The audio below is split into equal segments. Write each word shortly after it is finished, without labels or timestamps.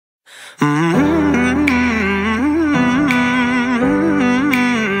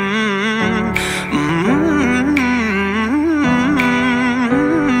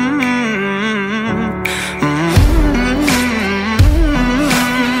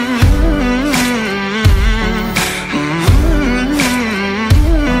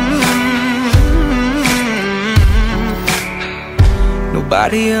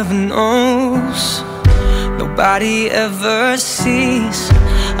Nobody ever knows, nobody ever sees.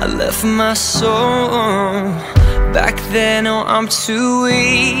 I left my soul back then, oh I'm too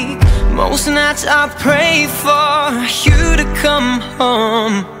weak. Most nights I pray for you to come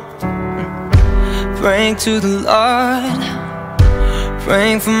home, praying to the Lord,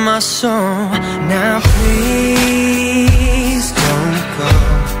 praying for my soul. Now please don't go.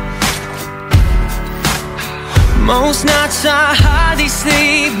 Most nights I hardly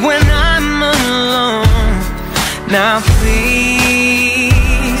sleep when I'm alone. Now please,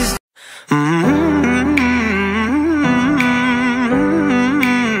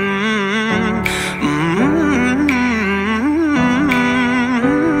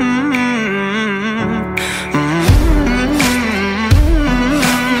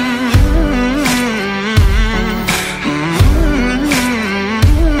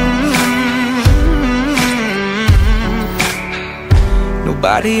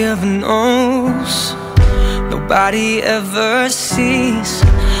 nobody ever knows, nobody ever sees.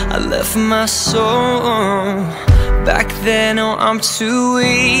 I left my soul back then, oh I'm too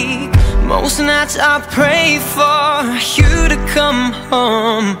weak. Most nights I pray for you to come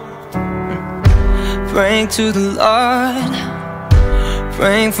home, praying to the Lord,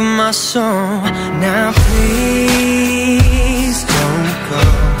 praying for my soul. Now please don't go.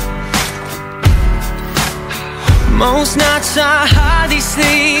 Most nights I hardly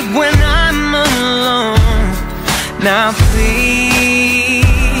sleep when I'm alone. Now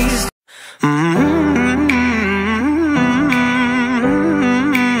please,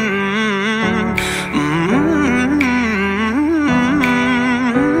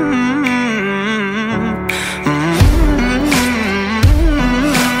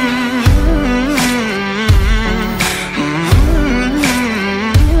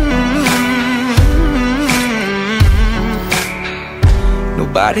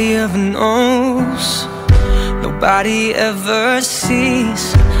 nobody ever knows, nobody ever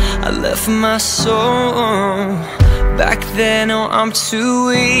sees. I left my soul back then, oh I'm too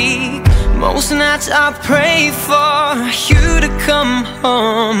weak. Most nights I pray for you to come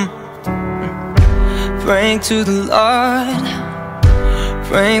home, praying to the Lord,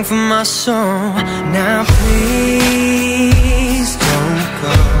 praying for my soul. Now please don't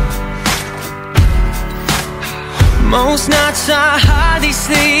go. Most nights I hardly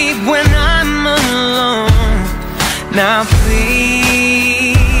sleep when I'm alone. Now please,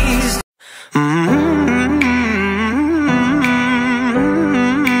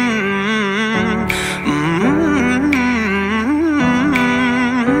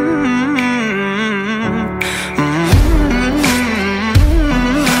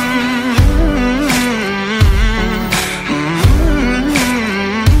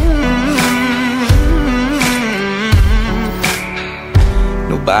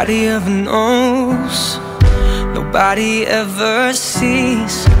 nobody ever knows, nobody ever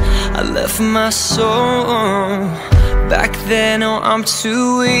sees. I left my soul back then, oh I'm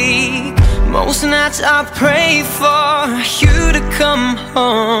too weak. Most nights I pray for you to come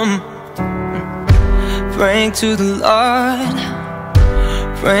home, praying to the Lord,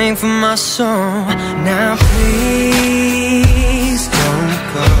 praying for my soul. Now please don't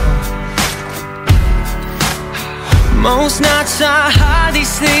go. Most nights I hardly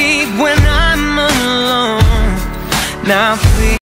sleep when I'm alone. Now please.